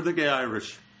later. We're the gay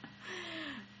Irish.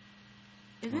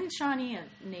 Isn't Shawnee a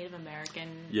Native American?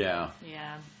 Yeah.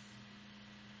 Yeah.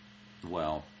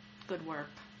 Well. Good work.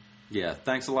 Yeah,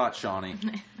 thanks a lot, Shawnee.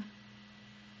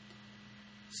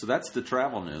 So that's the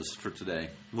travel news for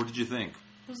today. What did you think?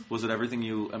 Was it everything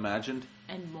you imagined?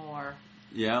 And more.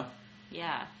 Yeah?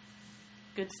 Yeah.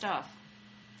 Good stuff.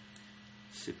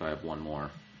 Let's see if I have one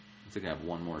more. I think I have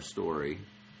one more story.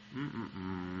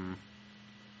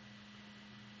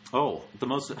 Oh,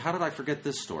 how did I forget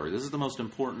this story? This is the most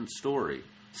important story,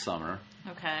 Summer.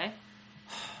 Okay.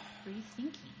 What are you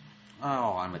thinking?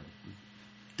 Oh, I'm a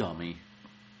dummy.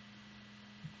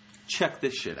 Check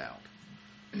this shit out.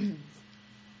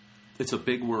 It's a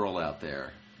big world out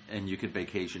there, and you can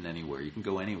vacation anywhere. You can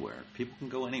go anywhere. People can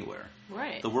go anywhere.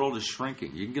 Right. The world is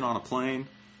shrinking. You can get on a plane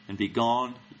and be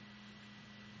gone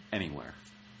anywhere.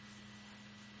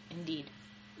 Indeed.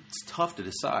 It's tough to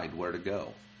decide where to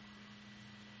go.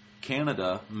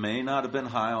 Canada may not have been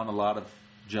high on a lot of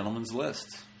gentlemen's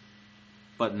lists,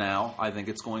 but now I think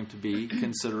it's going to be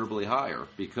considerably higher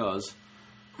because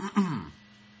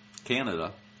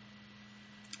Canada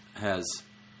has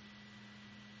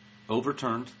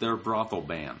overturned their brothel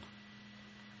ban.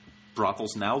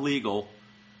 Brothels now legal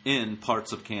in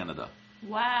parts of Canada.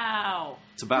 Wow.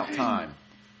 It's about time.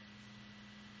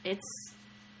 It's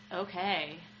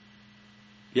okay.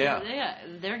 Yeah.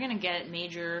 They're going to get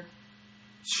major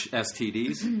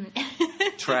STDs,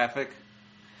 traffic,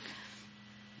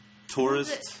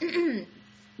 tourists.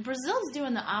 Brazil's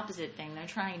doing the opposite thing. They're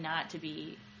trying not to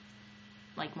be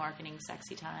like marketing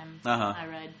sexy time. I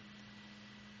read.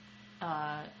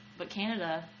 But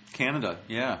Canada,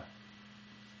 yeah.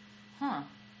 Huh.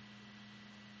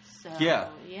 So,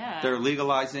 yeah. They're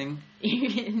legalizing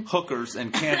hookers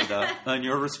in Canada, and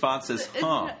your response is,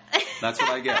 huh. That's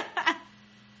what I get.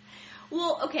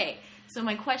 Well, okay. So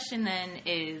my question then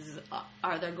is,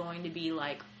 are there going to be,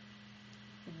 like,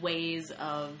 ways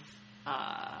of,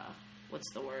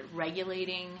 what's the word,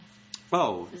 regulating?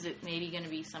 Oh. Is it maybe going to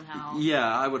be somehow... Yeah,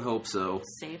 I would hope so.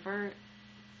 Safer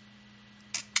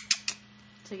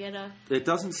to get a... It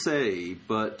doesn't say,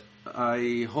 but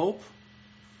I hope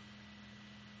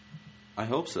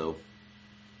so.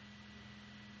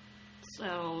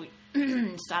 So,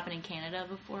 stopping in Canada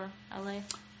before LA?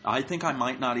 I think I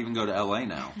might not even go to LA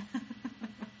now.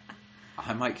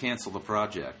 I might cancel the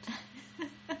project.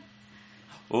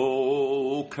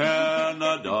 Oh,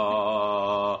 Canada,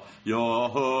 your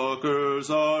hookers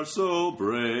are so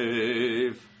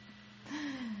brave.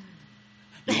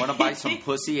 You want to buy some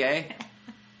pussy, eh?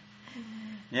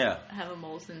 Yeah. Have a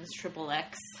Molson's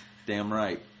XXX. Damn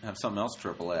right. Have something else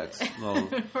XXX. Well,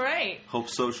 right. Hope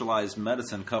socialized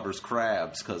medicine covers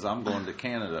crabs, because I'm going to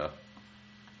Canada.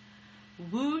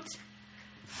 Woot.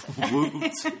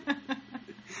 Woot.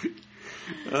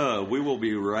 We will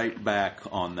be right back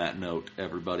on that note,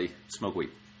 everybody. Smoke weed.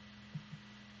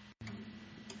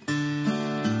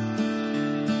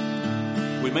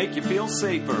 We make you feel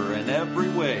safer in every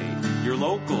way. Your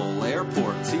local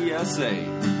airport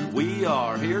TSA. We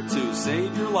are here to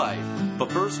save your life.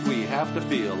 But first we have to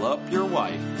feel up your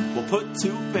wife. We'll put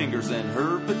 2 fingers in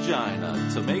her vagina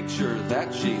to make sure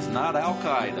that she's not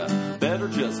Al-Qaeda. Better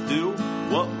just do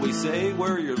what we say.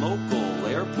 We're your local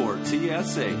airport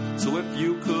TSA. So if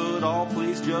you could all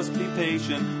please just be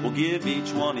patient. We'll give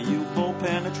each one of you full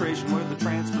penetration. We're the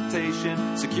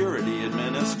Transportation Security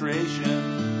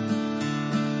Administration.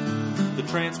 The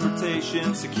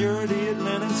Transportation Security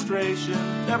Administration.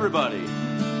 Everybody.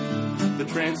 The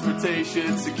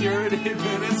Transportation Security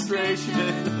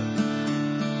Administration.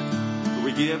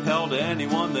 We give hell to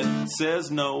anyone that says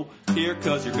no. Here,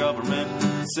 'cause your government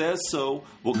says so.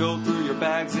 We'll go through your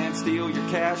bags and steal your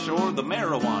cash or the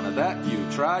marijuana that you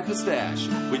tried to stash.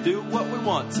 We do what we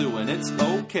want to, and it's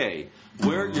okay.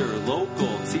 We're your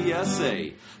local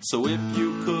TSA. So if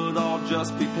you could all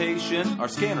just be patient, our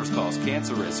scanners cause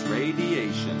cancerous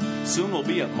radiation. Soon we'll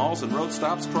be at malls and road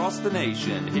stops across the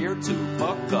nation, here to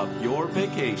fuck up your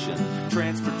vacation.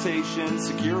 Transportation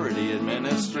Security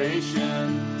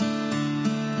Administration.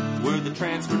 We're the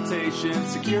Transportation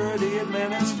Security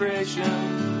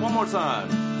Administration. One more time.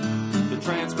 The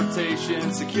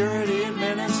Transportation Security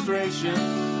Administration.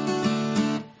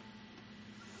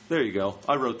 There you go.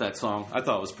 I wrote that song. I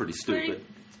thought it was pretty stupid.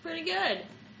 It's pretty good.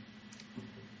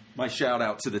 My shout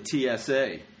out to the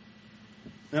TSA.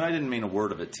 And I didn't mean a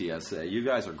word of it, TSA. You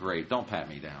guys are great. Don't pat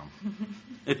me down.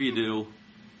 If you do,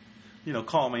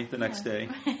 call me the next day.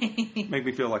 Make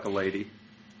me feel like a lady.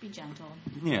 Be gentle.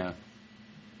 Yeah.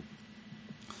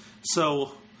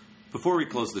 So, before we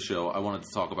close the show, I wanted to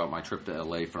talk about my trip to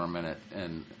LA for a minute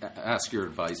and ask your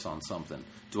advice on something.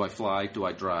 Do I fly? Do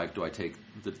I drive? Do I take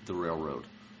the railroad?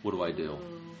 What do I do?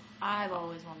 Ooh, I've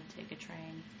always wanted to take a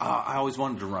train. I always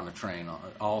wanted to run a train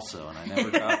also, and I never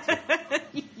got to.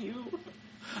 You.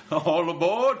 All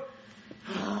aboard!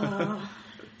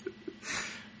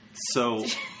 So,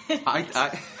 I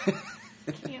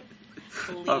can't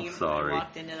believe I'm sorry. I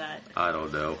walked into that. I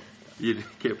don't know. You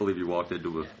can't believe you walked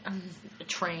into a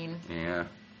train. Yeah,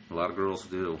 a lot of girls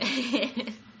do.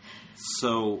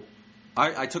 So,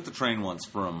 I took the train once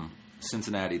from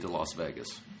Cincinnati to Las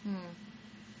Vegas.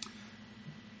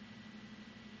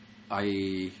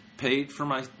 I paid for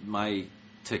my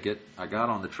ticket. I got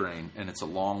on the train, and it's a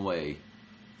long way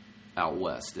out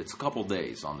west. It's a couple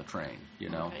days on the train,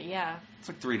 Okay, yeah. It's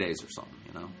like 3 days or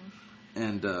something,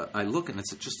 And I look, and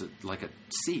it's just like a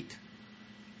seat.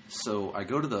 So I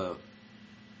go to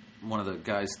one of the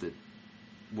guys that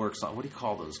works on, what do you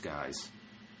call those guys?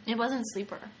 It wasn't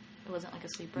sleeper. It wasn't like a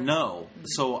sleeper? No.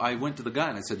 So I went to the guy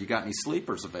and I said, you got any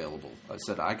sleepers available? I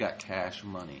said, I got cash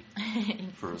money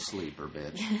for a sleeper,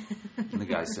 bitch. And the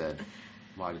guy said,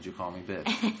 why did you call me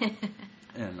bitch?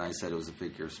 And I said, it was a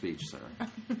figure of speech, sir.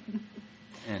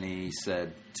 And he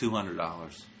said,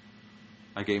 $200.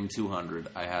 I gave him $200.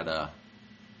 I had a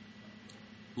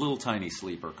little tiny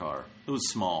sleeper car. It was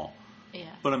small.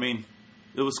 Yeah. But, I mean,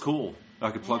 it was cool.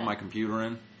 I could plug my computer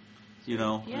in,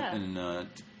 Yeah. and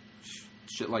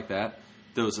shit like that.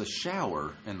 There was a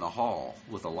shower in the hall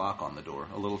with a lock on the door.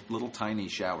 A little tiny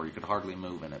shower. You could hardly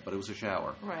move in it, but it was a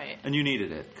shower. Right. And you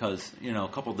needed it because, a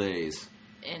couple days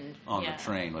on the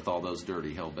train with all those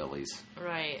dirty hillbillies.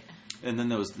 Right. And then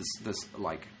there was this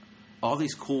like, all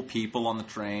these cool people on the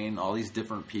train, all these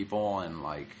different people, and,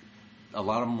 like, a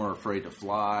lot of them were afraid to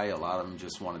fly. A lot of them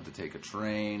just wanted to take a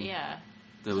train. Yeah.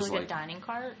 There was like a dining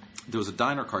cart? There was a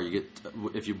diner car. You get,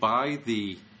 if you buy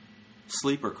the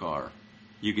sleeper car,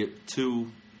 you get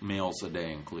 2 meals a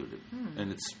day included.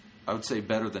 And it's, I would say,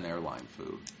 better than airline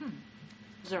food.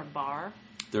 Is there a bar?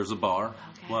 There's a bar.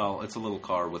 Okay. Well, it's a little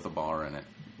car with a bar in it.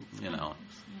 Yeah.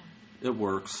 It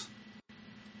works.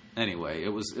 Anyway,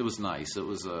 it was nice. It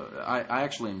was I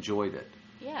actually enjoyed it.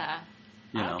 Yeah.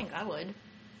 I think I would.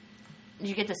 Did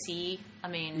you get to see? I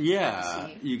mean, yeah,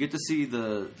 you get to see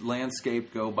the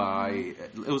landscape go by.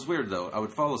 It was weird though. I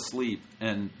would fall asleep,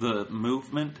 and the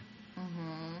movement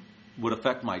would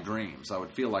affect my dreams. I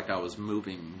would feel like I was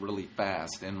moving really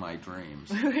fast in my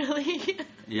dreams. Really?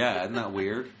 Yeah, isn't that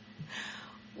weird?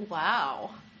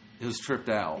 Wow. It was tripped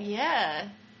out. Yeah.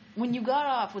 When you got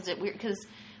off, was it weird? Because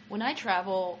when I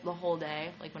travel the whole day,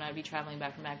 like when I'd be traveling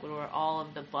back from Ecuador, all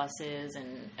of the buses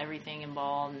and everything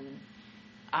involved, and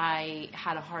I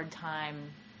had a hard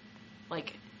time,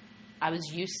 like, I was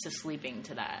used to sleeping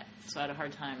to that. So I had a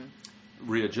hard time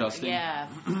readjusting. Yeah.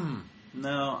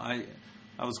 No, I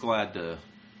was glad to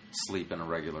sleep in a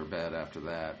regular bed after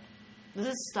that. Does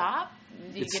it stop?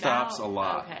 It stops a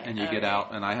lot, okay. and you get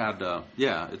out. And I had,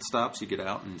 it stops. You get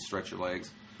out and stretch your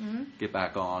legs, get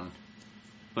back on.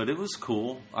 But it was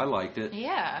cool. I liked it.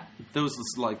 Yeah. There was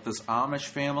this Amish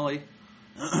family,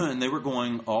 and they were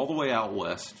going all the way out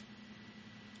west,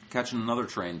 catching another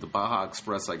train, the Baja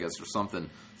Express, I guess, or something,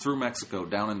 through Mexico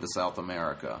down into South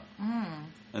America.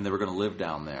 And they were going to live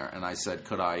down there. And I said,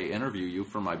 could I interview you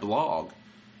for my blog?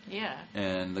 Yeah.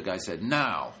 And the guy said,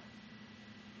 no.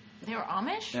 They were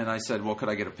Amish? And I said, well, could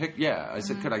I get a pic? Yeah. I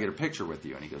said, could I get a picture with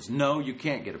you? And he goes, no, you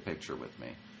can't get a picture with me.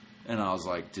 And I was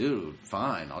like, dude,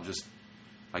 fine.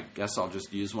 I guess I'll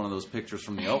just use one of those pictures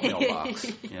from the oatmeal box,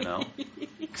 you know,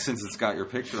 since it's got your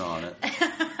picture on it.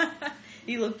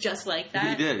 You look just like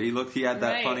that. He did. He had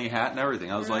that funny hat and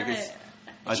everything. I was like,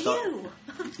 I thought,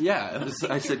 yeah.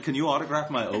 I said, can you autograph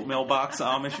my oatmeal box,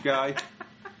 Amish guy?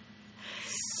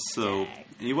 So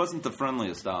he wasn't the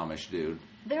friendliest Amish dude.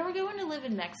 They were going to live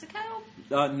in Mexico?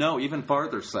 No, even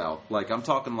farther south. Like, I'm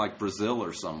talking like Brazil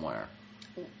or somewhere.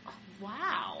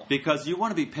 Wow. Because you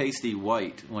want to be pasty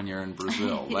white when you're in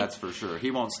Brazil, that's for sure. He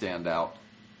won't stand out.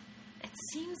 It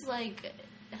seems like,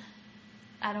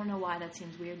 I don't know why that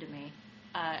seems weird to me.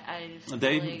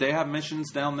 They have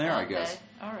missions down there, I guess.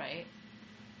 All right.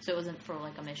 So it wasn't for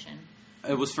like a mission.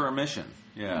 It was for a mission.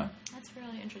 Yeah. That's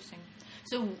really interesting.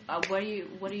 So what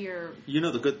are your? You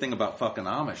know the good thing about fucking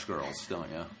Amish girls, don't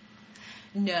you?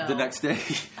 No. The next day,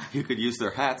 you could use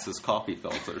their hats as coffee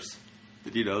filters.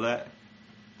 Did you know that?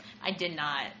 I did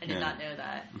not. I did not know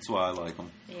that. That's why I like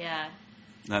them. Yeah.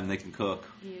 And they can cook.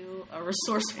 You are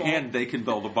resourceful. And they can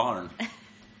build a barn.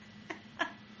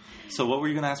 So what were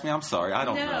you going to ask me? I'm sorry. I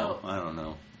don't know. I don't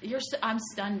know. I'm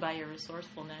stunned by your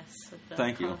resourcefulness with the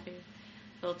Thank coffee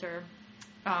filter.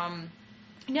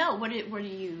 No, what do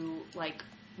you like?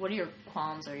 What are your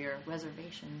qualms or your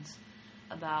reservations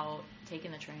about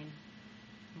taking the train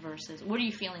versus what are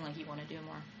you feeling like you want to do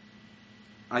more?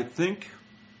 I think,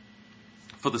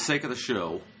 for the sake of the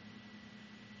show,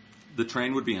 the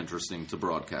train would be interesting to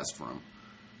broadcast from.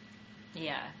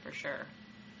 Yeah, for sure.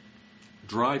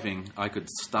 Driving, I could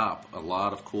stop a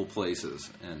lot of cool places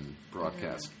and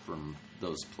broadcast from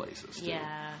those places, too.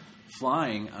 Yeah.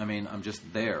 Flying, I mean, I'm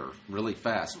just there really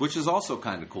fast, which is also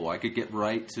kind of cool. I could get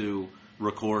right to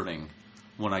recording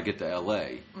when I get to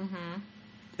L.A. Mm-hmm.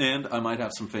 And I might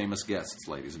have some famous guests,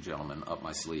 ladies and gentlemen, up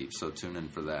my sleeve, so tune in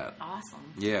for that.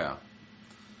 Awesome. Yeah.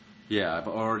 Yeah, I've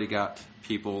already got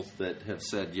people that have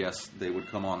said yes, they would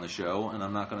come on the show, and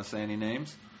I'm not going to say any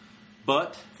names.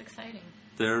 But it's exciting.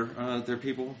 They're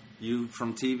people you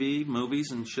from TV,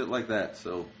 movies, and shit like that.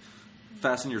 So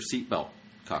fasten your seatbelt,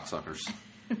 cocksuckers.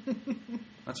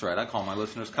 That's right. I call my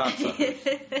listeners cocksuckers.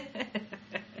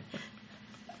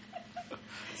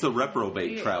 It's a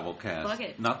reprobate travel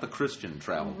cast, not the Christian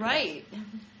travel cast. Right.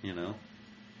 You know?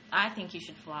 I think you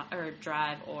should fly or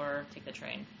drive or take the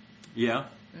train. Yeah?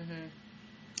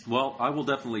 Mm-hmm. Well, I will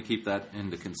definitely keep that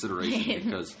into consideration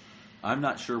because I'm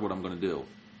not sure what I'm going to do.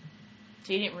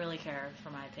 So you didn't really care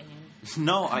for my opinion?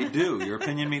 No, I do. Your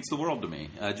opinion means the world to me.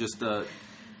 I just,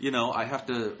 I have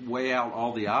to weigh out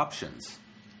all the options.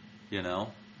 You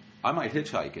know? I might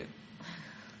hitchhike it.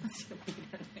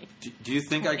 Do you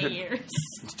think I could? Years.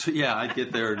 Yeah, I'd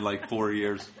get there in like 4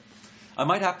 years. I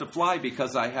might have to fly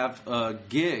because I have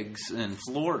gigs in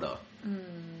Florida.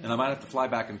 And I might have to fly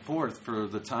back and forth for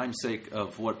the time's sake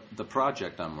of what the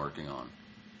project I'm working on.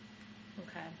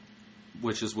 Okay.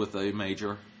 Which is with a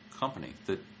major company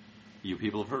that you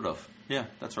people have heard of. Yeah,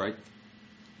 that's right.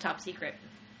 Top secret.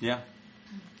 Yeah.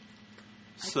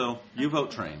 So, you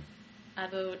vote train. I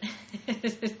vote...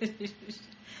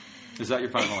 Is that your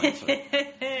final answer?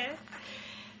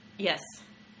 Yes.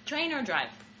 Train or drive.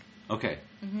 Okay.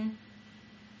 Mm-hmm.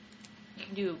 You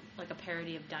can do like a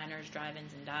parody of diners,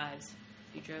 drive-ins, and dives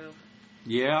if you drove.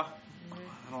 Yeah.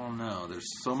 I don't know. There's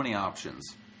so many options.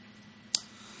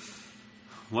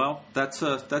 Well, that's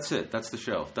it. That's the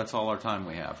show. That's all our time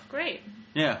we have. Great.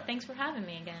 Yeah. Thanks for having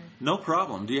me again. No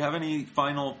problem. Do you have any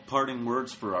final parting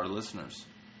words for our listeners?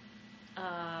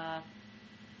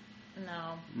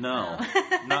 No.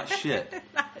 Not shit.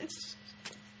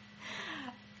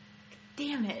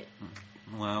 Damn it.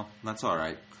 Well, that's all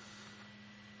right.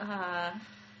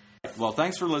 Well,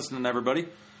 thanks for listening, everybody.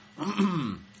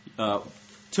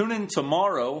 Tune in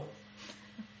tomorrow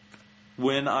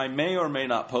when I may or may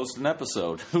not post an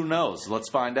episode. Who knows? Let's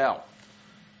find out.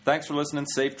 Thanks for listening.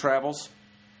 Safe travels.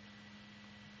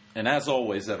 And as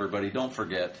always, everybody, don't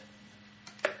forget...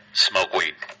 Smoke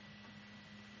weed.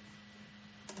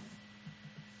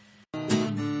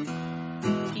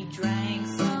 He drank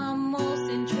some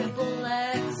Molson Triple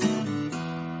X.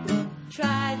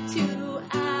 Tried to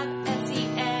have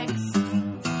sex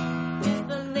with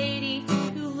a lady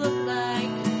who looked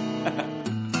like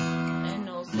an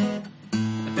Olsen.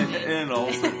 An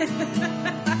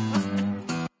Olsen.